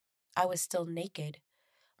 I was still naked,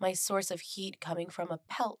 my source of heat coming from a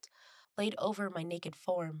pelt laid over my naked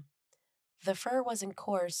form. The fur wasn't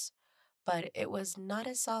coarse, but it was not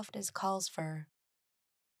as soft as Call's fur.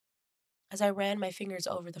 As I ran my fingers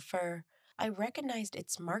over the fur, I recognized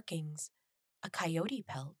its markings, a coyote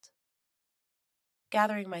pelt.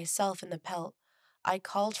 Gathering myself in the pelt, I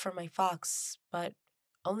called for my fox, but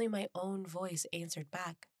only my own voice answered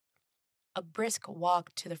back. A brisk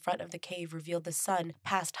walk to the front of the cave revealed the sun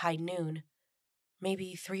past high noon.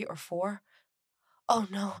 Maybe 3 or 4? Oh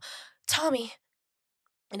no, Tommy!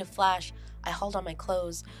 In a flash, I hauled on my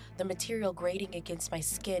clothes, the material grating against my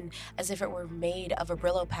skin as if it were made of a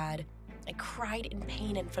Brillo pad. I cried in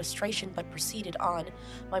pain and frustration but proceeded on,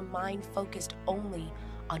 my mind focused only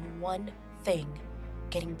on one thing,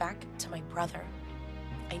 getting back to my brother.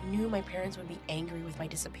 I knew my parents would be angry with my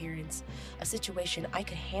disappearance, a situation I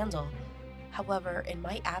could handle. However, in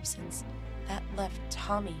my absence, that left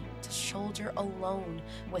Tommy to shoulder alone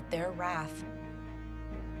with their wrath.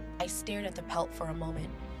 I stared at the pelt for a moment,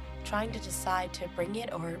 trying to decide to bring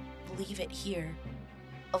it or leave it here.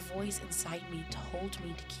 A voice inside me told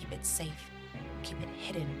me to keep it safe, keep it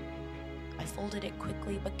hidden. I folded it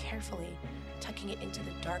quickly but carefully, tucking it into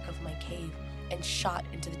the dark of my cave, and shot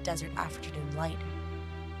into the desert afternoon light.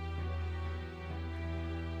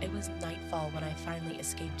 It was nightfall when I finally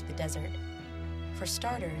escaped the desert. For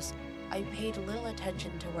starters, I paid little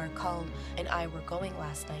attention to where Call and I were going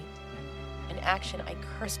last night, an action I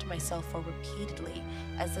cursed myself for repeatedly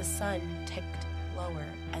as the sun ticked lower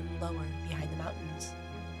and lower behind the mountains.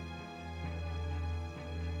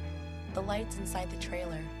 The lights inside the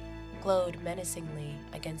trailer glowed menacingly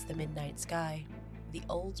against the midnight sky. The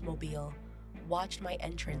Oldsmobile watched my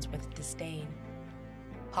entrance with disdain.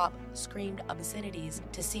 Pop screamed obscenities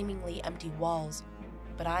to seemingly empty walls,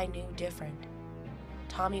 but I knew different.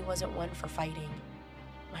 Tommy wasn't one for fighting.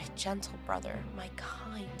 My gentle brother, my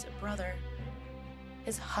kind brother.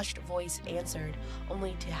 His hushed voice answered,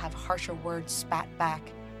 only to have harsher words spat back.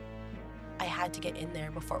 I had to get in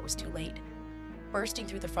there before it was too late. Bursting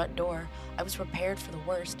through the front door, I was prepared for the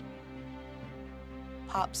worst.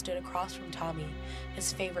 Pop stood across from Tommy,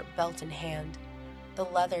 his favorite belt in hand. The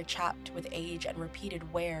leather chapped with age and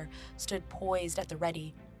repeated wear stood poised at the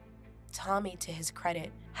ready. Tommy, to his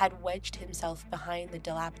credit, had wedged himself behind the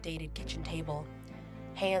dilapidated kitchen table,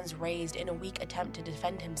 hands raised in a weak attempt to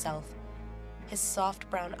defend himself. His soft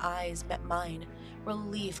brown eyes met mine,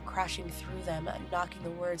 relief crashing through them and knocking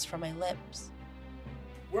the words from my lips.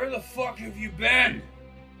 Where the fuck have you been?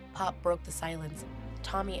 Pop broke the silence,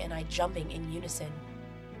 Tommy and I jumping in unison.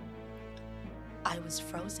 I was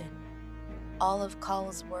frozen. All of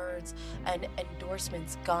Call's words and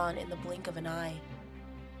endorsements gone in the blink of an eye.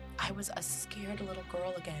 I was a scared little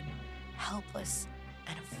girl again, helpless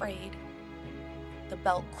and afraid. The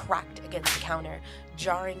belt cracked against the counter,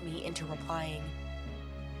 jarring me into replying.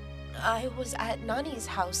 I was at Nani's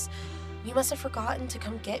house. You must have forgotten to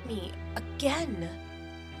come get me. Again!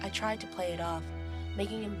 I tried to play it off,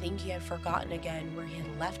 making him think he had forgotten again where he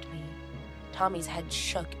had left me. Tommy's head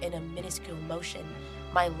shook in a minuscule motion,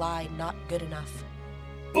 my lie not good enough.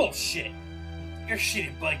 Bullshit! Your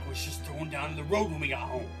shitty bike was just thrown down the road when we got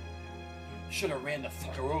home. Should have ran the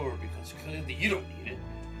fucker over because clearly you don't need it.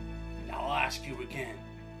 Now I'll ask you again.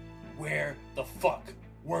 Where the fuck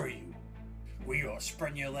were you? Were you all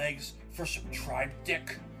spreading your legs for some tribe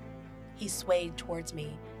dick? He swayed towards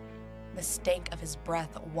me, the stank of his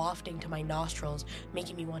breath wafting to my nostrils,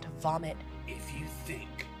 making me want to vomit. If you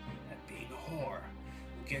think that being a whore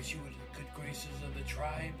will get you into the good graces of the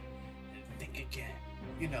tribe, then think again.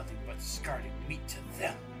 You're nothing but discarded meat to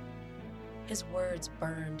them. His words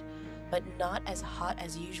burned, but not as hot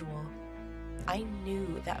as usual. I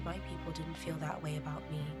knew that my people didn't feel that way about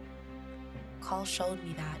me. Call showed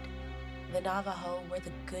me that. The Navajo were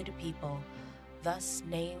the good people, thus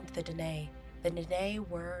named the Dene. The Dene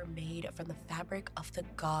were made from the fabric of the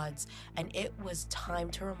gods, and it was time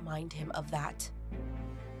to remind him of that.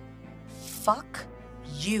 Fuck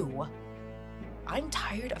you. I'm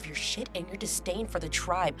tired of your shit and your disdain for the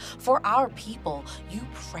tribe, for our people. You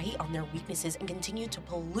prey on their weaknesses and continue to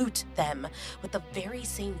pollute them with the very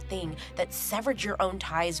same thing that severed your own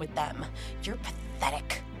ties with them. You're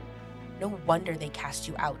pathetic. No wonder they cast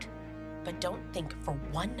you out. But don't think for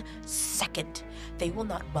 1 second they will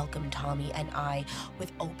not welcome Tommy and I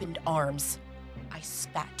with opened arms. I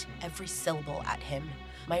spat every syllable at him,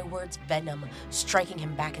 my words venom striking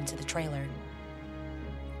him back into the trailer.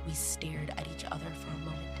 We stared at each other for a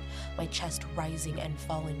moment, my chest rising and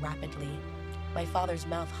falling rapidly. My father's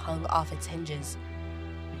mouth hung off its hinges.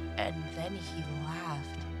 And then he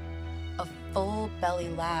laughed. a full belly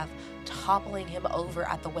laugh toppling him over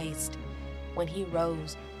at the waist. When he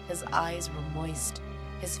rose, his eyes were moist,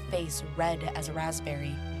 his face red as a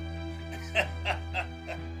raspberry.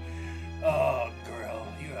 Oh, girl,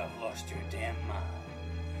 you have lost your damn mind.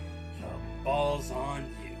 The ball's on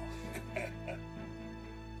you.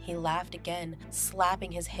 He laughed again,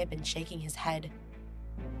 slapping his hip and shaking his head.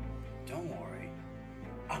 Don't worry,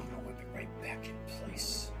 I'm gonna whip it right back in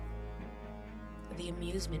place. The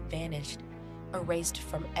amusement vanished, erased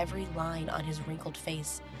from every line on his wrinkled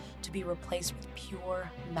face, to be replaced with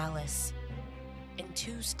pure malice. In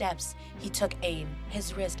 2 steps, he took aim,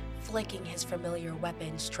 his wrist flicking his familiar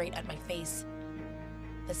weapon straight at my face.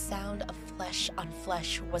 The sound of flesh on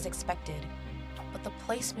flesh was expected, but the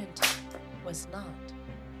placement was not.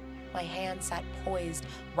 My hand sat poised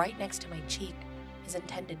right next to my cheek, his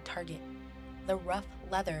intended target, the rough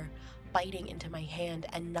leather biting into my hand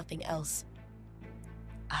and nothing else.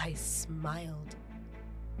 I smiled.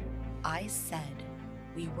 I said,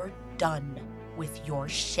 we were done with your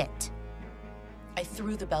shit. I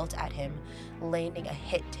threw the belt at him, landing a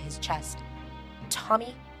hit to his chest.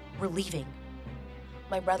 Tommy, we're leaving.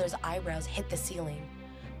 My brother's eyebrows hit the ceiling,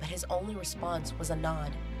 but his only response was a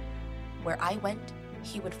nod. Where I went,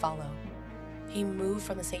 he would follow. He moved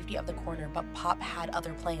from the safety of the corner, but Pop had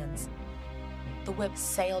other plans. The whip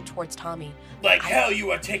sailed towards Tommy. Like hell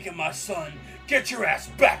you are taking my son. Get your ass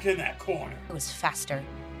back in that corner. It was faster.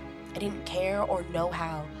 I didn't care or know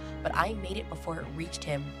how, but I made it before it reached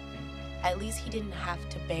him. At least he didn't have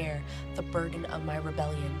to bear the burden of my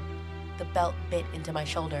rebellion. The belt bit into my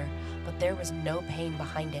shoulder, but there was no pain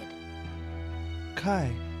behind it.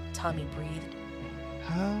 Kai, Tommy breathed.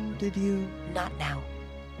 how did you... Not now.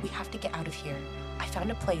 We have to get out of here. I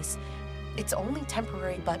found a place. It's only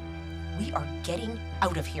temporary, but we are getting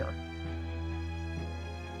out of here.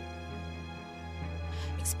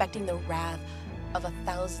 Expecting the wrath of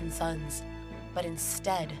 1,000 suns, but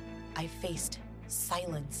instead I faced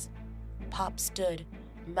silence. Pop stood,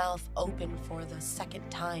 mouth open for the 2nd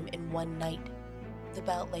time in one night. The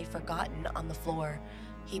belt lay forgotten on the floor.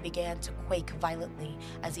 He began to quake violently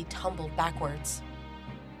as he tumbled backwards.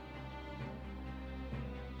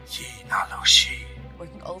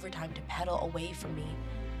 Working overtime to pedal away from me.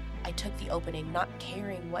 I took the opening, not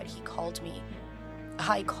caring what he called me.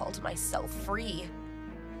 I called myself free.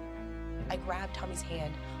 I grabbed Tommy's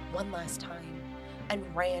hand one last time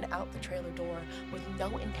and ran out the trailer door with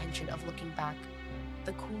no intention of looking back.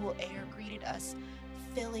 The cool air greeted us,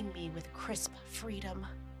 filling me with crisp freedom.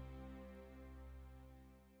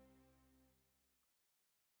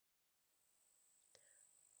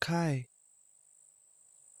 Kai.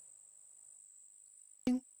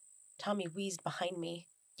 Tommy wheezed behind me.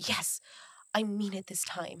 Yes, I mean it this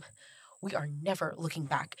time. We are never looking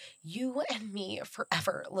back. You and me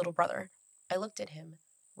forever, little brother. I looked at him,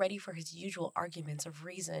 ready for his usual arguments of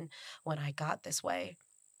reason when I got this way.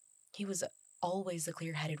 He was always the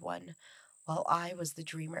clear-headed one, while I was the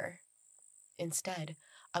dreamer. Instead,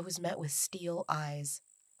 I was met with steel eyes.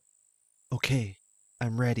 Okay,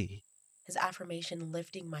 I'm ready. His affirmation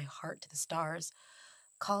lifting my heart to the stars.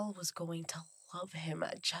 Carl was going to love him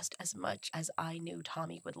just as much as I knew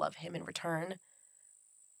Tommy would love him in return.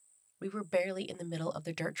 We were barely in the middle of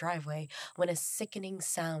the dirt driveway when a sickening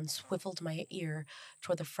sound swiveled my ear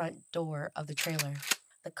toward the front door of the trailer.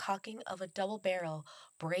 The cocking of a double-barrel,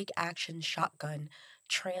 break-action shotgun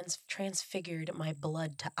transfigured my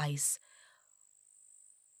blood to ice.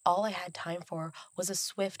 All I had time for was a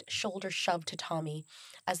swift shoulder shove to Tommy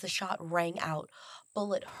as the shot rang out,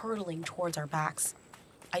 bullet hurtling towards our backs.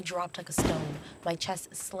 I dropped like a stone, my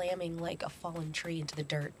chest slamming like a fallen tree into the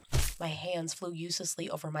dirt. My hands flew uselessly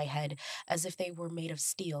over my head as if they were made of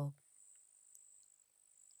steel.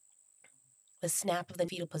 The snap of the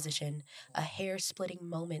fetal position, a hair-splitting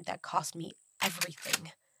moment that cost me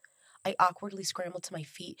everything. I awkwardly scrambled to my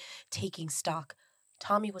feet, taking stock.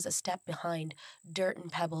 Tommy was a step behind, dirt and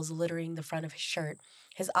pebbles littering the front of his shirt,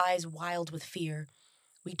 his eyes wild with fear.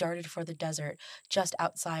 We darted for the desert, just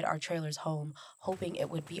outside our trailer's home, hoping it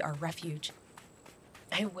would be our refuge.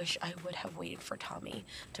 I wish I would have waited for Tommy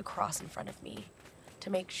to cross in front of me,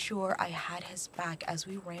 to make sure I had his back as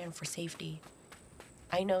we ran for safety.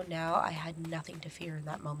 I know now I had nothing to fear in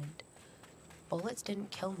that moment. Bullets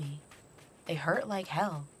didn't kill me. They hurt like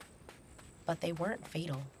hell, but they weren't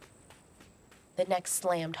fatal. The next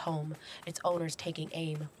slammed home, its owner taking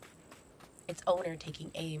aim.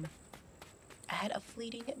 I had a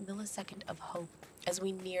fleeting millisecond of hope as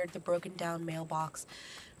we neared the broken-down mailbox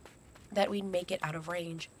that we'd make it out of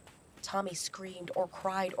range. Tommy screamed or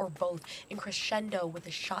cried or both in crescendo with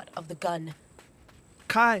the shot of the gun.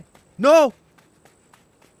 Kai, no!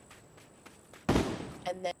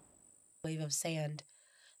 wave of sand.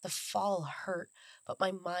 The fall hurt, but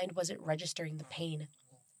my mind wasn't registering the pain.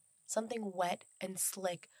 Something wet and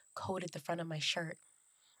slick coated the front of my shirt.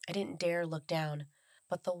 I didn't dare look down,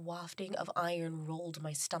 but the wafting of iron rolled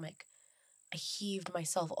my stomach. I heaved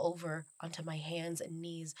myself over onto my hands and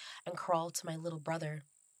knees and crawled to my little brother.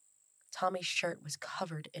 Tommy's shirt was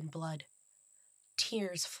covered in blood.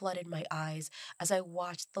 Tears flooded my eyes as I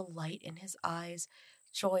watched the light in his eyes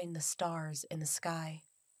join the stars in the sky.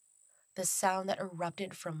 The sound that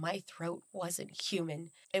erupted from my throat wasn't human.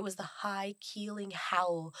 It was the high, keeling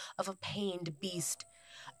howl of a pained beast.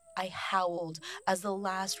 I howled as the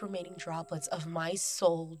last remaining droplets of my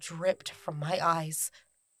soul dripped from my eyes.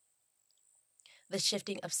 The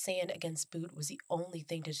shifting of sand against boot was the only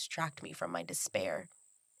thing to distract me from my despair.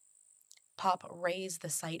 Pop raised the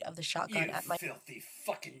sight of the shotgun You at my filthy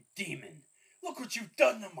fucking demon. Look what you've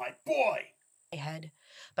done to my boy. head,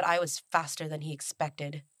 but I was faster than he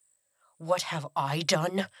expected. What have I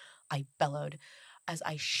done? I bellowed as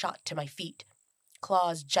I shot to my feet,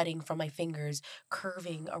 claws jutting from my fingers,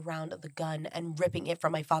 curving around the gun and ripping it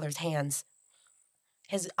from my father's hands.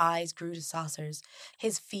 His eyes grew to saucers,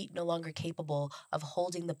 his feet no longer capable of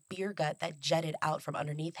holding the beer gut that jetted out from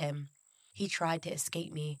underneath him. He tried to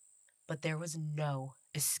escape me, but there was no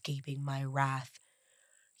escaping my wrath.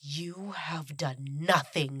 You have done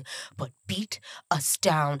nothing but beat us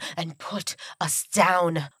down and put us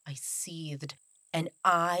down, I seethed, and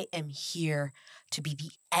I am here to be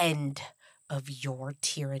the end of your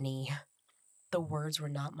tyranny. The words were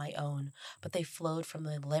not my own, but they flowed from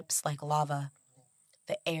my lips like lava.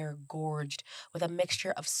 The air gorged with a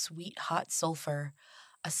mixture of sweet hot sulfur,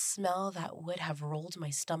 a smell that would have rolled my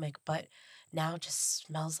stomach, but now just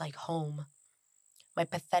smells like home. My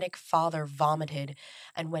pathetic father vomited,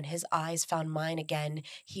 and when his eyes found mine again,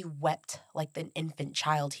 he wept like the infant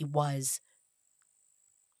child he was.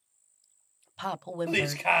 Pop whimpered,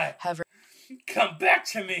 Please, Kai, come back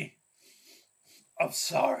to me. I'm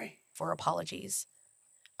sorry. For apologies.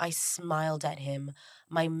 I smiled at him,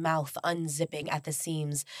 my mouth unzipping at the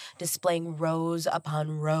seams, displaying rows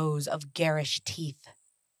upon rows of garish teeth.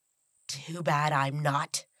 Too bad I'm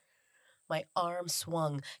not. My arm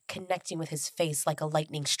swung, connecting with his face like a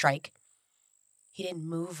lightning strike. He didn't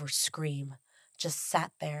move or scream, just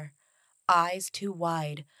sat there, eyes too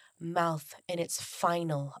wide, mouth in its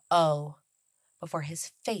final O, before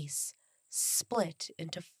his face split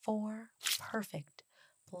into 4 perfect,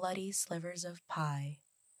 bloody slivers of pie.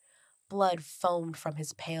 Blood foamed from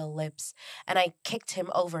his pale lips, and I kicked him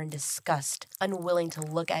over in disgust, unwilling to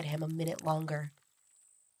look at him a minute longer.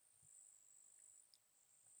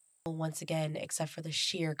 Once again, except for the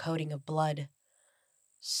sheer coating of blood.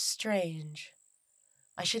 Strange.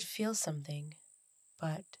 I should feel something,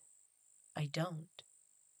 but I don't.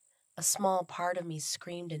 A small part of me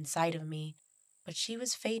screamed inside of me, but she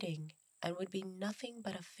was fading and would be nothing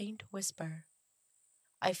but a faint whisper.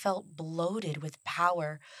 I felt bloated with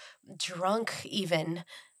power, drunk even.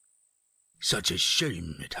 Such a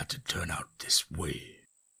shame it had to turn out this way.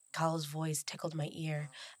 Carl's voice tickled my ear,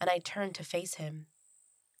 and I turned to face him.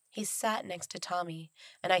 He sat next to Tommy,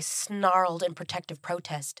 and I snarled in protective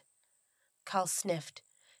protest. Carl sniffed,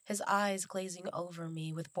 his eyes glazing over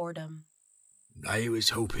me with boredom. I was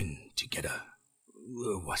hoping to get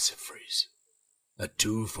what's the phrase? A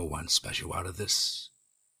 2-for-1 special out of this.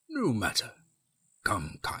 No matter.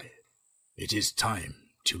 Come, Kai. It is time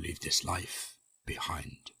to leave this life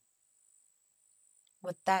behind.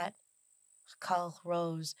 With that, Carl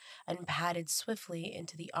rose and padded swiftly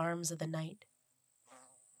into the arms of the night.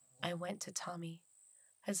 I went to Tommy,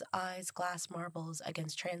 his eyes glass marbles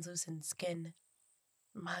against translucent skin.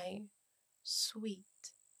 My sweet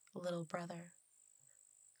little brother.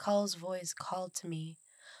 Carl's voice called to me,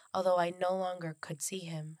 although I no longer could see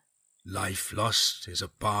him. Life lost is a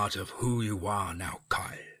part of who you are now,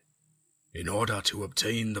 Kai. In order to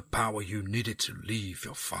obtain the power you needed to leave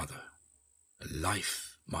your father, a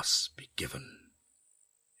life must be given.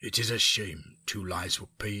 It is a shame 2 lives were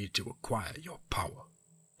paid to acquire your power,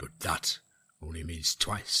 but that only means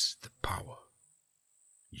twice the power.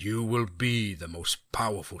 You will be the most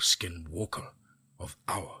powerful skinwalker of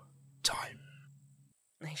our time.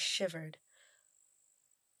 I shivered,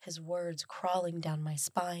 his words crawling down my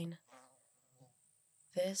spine.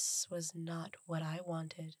 This was not what I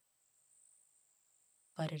wanted,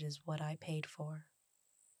 but it is what I paid for.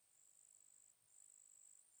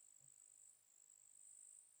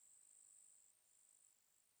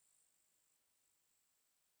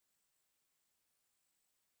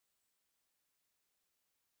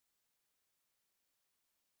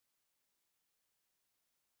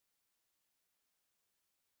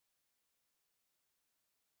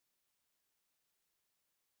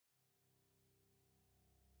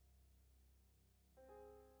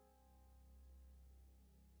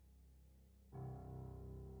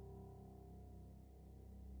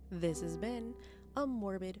 This has been a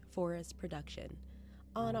Morbid Forest production.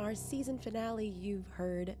 On our season finale, you've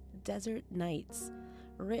heard Desert Nights,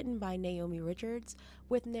 written by Naomi Richards,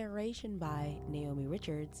 with narration by Naomi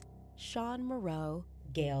Richards, Shawn Moreau,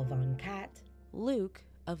 Gale Von Cott, Luke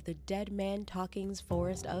of the Dead Man Talking's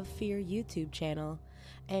Forest of Fear YouTube channel,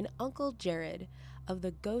 and Uncle Jared of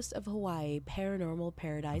the Ghost of Hawaii Paranormal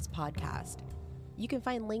Paradise podcast. You can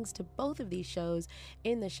find links to both of these shows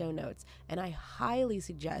in the show notes, and I highly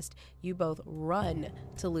suggest you both run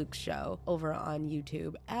to Luke's show over on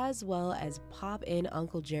YouTube, as well as pop in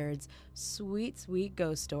Uncle Jared's sweet, sweet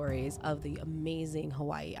ghost stories of the amazing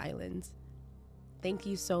Hawaii Islands. Thank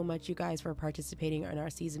you so much, you guys, for participating in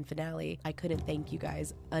our season finale. I couldn't thank you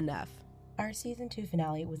guys enough. Our season 2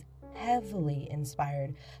 finale was heavily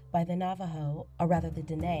inspired by the Navajo, or rather the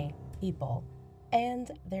Dene people,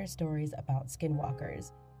 and their stories about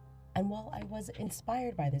skinwalkers. And while I was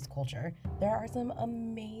inspired by this culture, there are some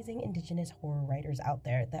amazing indigenous horror writers out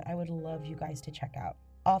there that I would love you guys to check out.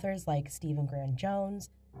 Authors like Stephen Grant Jones,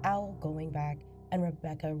 Owl Going Back, and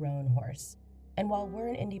Rebecca Roan Horse. And while we're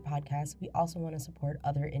an indie podcast, we also want to support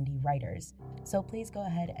other indie writers. So please go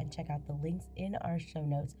ahead and check out the links in our show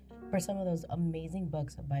notes for some of those amazing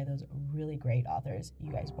books by those really great authors. You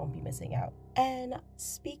guys won't be missing out. And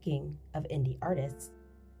speaking of indie artists,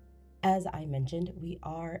 as I mentioned, we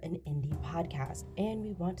are an indie podcast and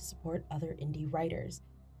we want to support other indie writers.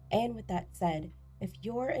 And with that said, if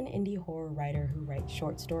you're an indie horror writer who writes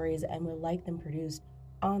short stories and would like them produced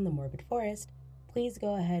on the Morbid Forest, please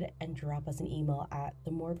go ahead and drop us an email at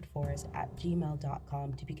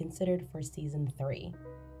themorbidforest@gmail.com to be considered for season 3.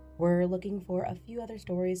 We're looking for a few other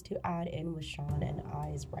stories to add in with Shawn and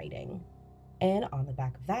I's writing. And on the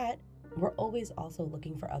back of that, we're always also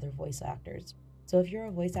looking for other voice actors. So if you're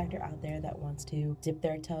a voice actor out there that wants to dip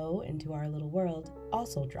their toe into our little world,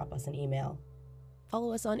 also drop us an email.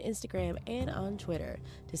 Follow us on Instagram and on Twitter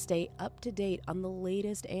to stay up to date on the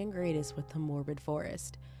latest and greatest with the Morbid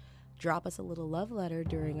Forest. Drop us a little love letter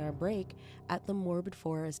during our break at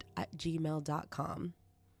themorbidforest@gmail.com.